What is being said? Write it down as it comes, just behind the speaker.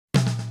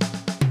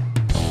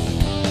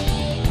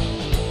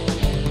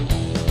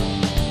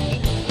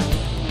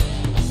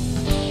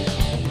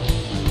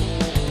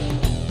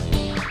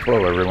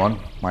Hello everyone,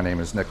 my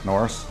name is Nick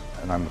Norris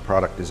and I'm the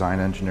Product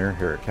Design Engineer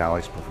here at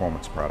Callies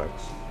Performance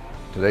Products.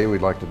 Today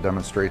we'd like to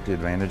demonstrate the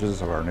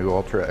advantages of our new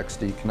Ultra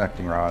XD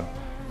connecting rod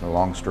in a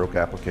long stroke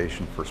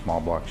application for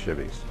small block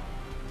Chevys.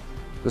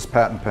 This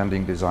patent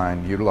pending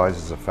design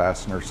utilizes a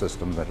fastener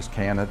system that is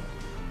canted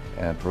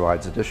and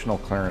provides additional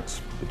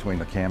clearance between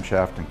the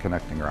camshaft and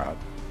connecting rod.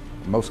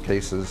 In most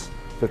cases,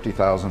 50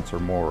 thousandths or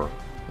more.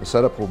 The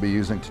setup we'll be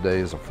using today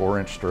is a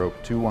 4-inch stroke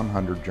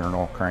 2/100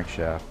 journal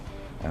crankshaft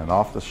and an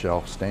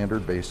off-the-shelf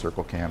standard base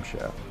circle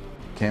camshaft.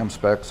 Cam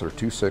specs are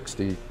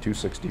 260,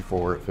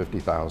 264 at 50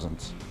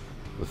 thousandths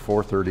with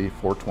 430,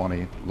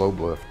 420 lobe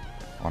lift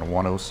on a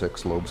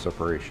 106 lobe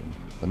separation.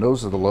 The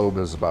nose of the lobe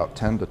is about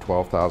 10 to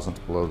 12 thousandths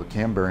below the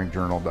cam bearing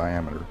journal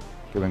diameter,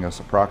 giving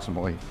us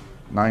approximately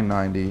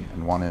 990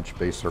 and 1-inch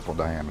base circle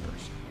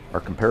diameters.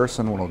 Our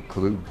comparison will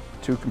include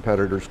two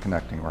competitors'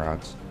 connecting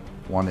rods,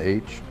 one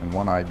H and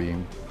one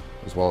I-beam,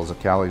 as well as a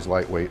Callies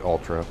Lightweight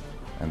Ultra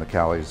and the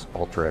Callies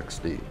Ultra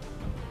XD.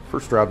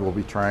 First rod we'll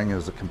be trying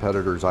is a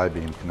competitor's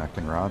I-beam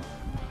connecting rod.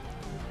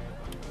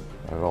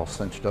 Got it all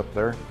cinched up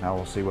there. Now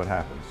we'll see what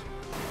happens.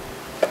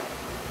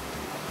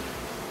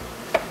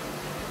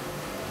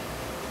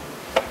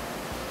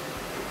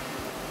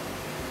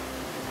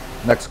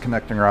 Next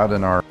connecting rod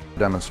in our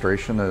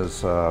demonstration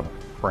is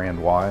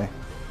brand Y,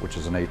 which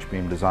is an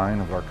H-beam design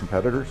of our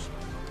competitors.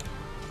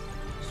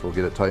 So we'll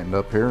get it tightened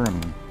up here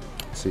and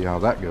see how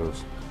that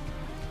goes.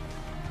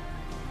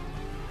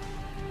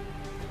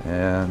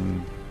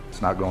 And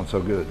it's not going so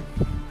good.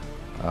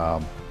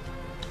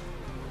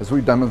 As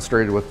we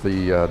demonstrated with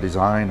the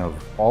design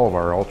of all of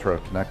our Ultra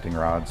connecting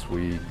rods,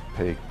 we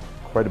pay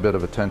quite a bit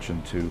of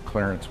attention to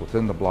clearance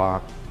within the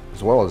block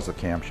as well as the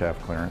camshaft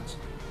clearance.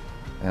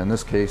 And in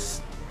this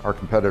case, our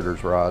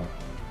competitor's rod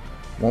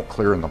won't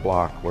clear in the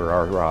block where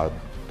our rod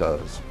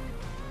does.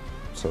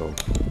 So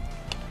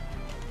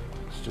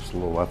it's just a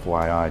little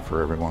FYI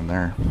for everyone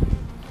there.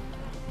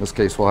 In this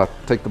case, we'll have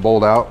to take the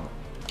bolt out,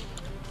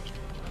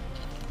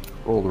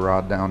 roll the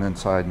rod down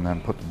inside, and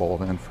then put the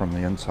bolt in from the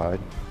inside.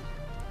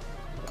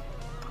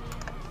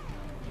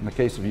 In the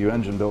case of you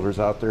engine builders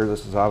out there,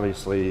 this is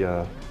obviously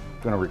going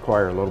to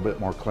require a little bit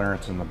more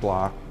clearance in the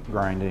block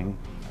grinding,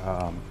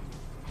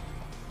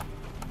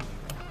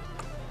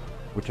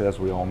 which, as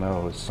we all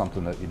know, is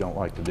something that you don't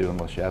like to do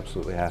unless you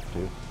absolutely have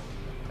to.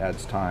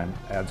 Adds time,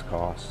 adds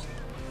costs.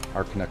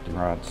 Our connecting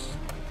rods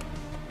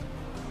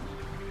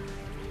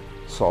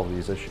solve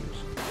these issues.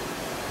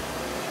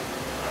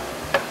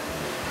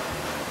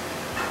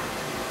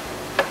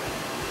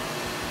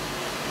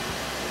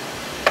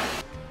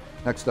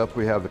 Next up,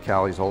 we have the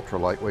Callies Ultra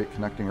Lightweight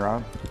connecting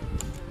rod.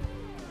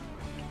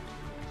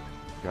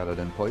 Got it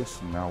in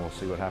place, and now we'll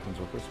see what happens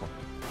with this one.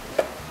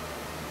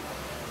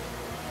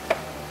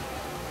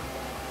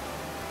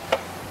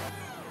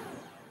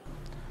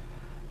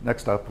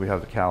 Next up, we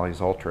have the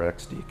Callies Ultra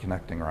XD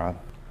connecting rod.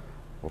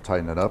 We'll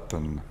tighten it up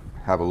and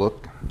have a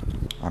look.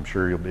 I'm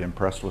sure you'll be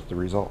impressed with the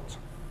results.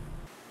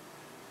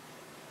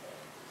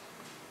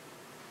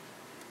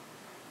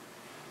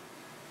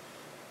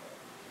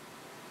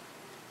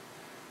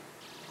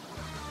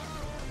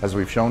 As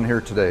we've shown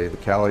here today, the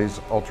Callies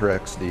Ultra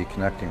XD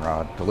connecting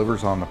rod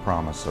delivers on the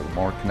promise of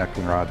more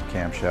connecting rod to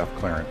camshaft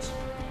clearance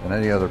than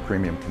any other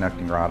premium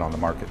connecting rod on the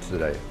market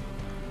today.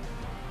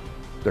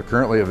 They're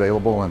currently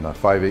available in the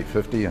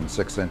 5/850 and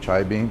 6-inch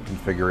I-beam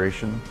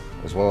configuration,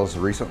 as well as the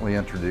recently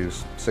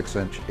introduced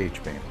 6-inch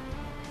H-beam.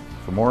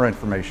 For more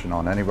information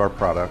on any of our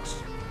products,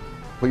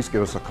 please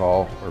give us a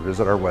call or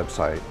visit our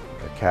website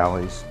at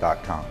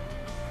callies.com.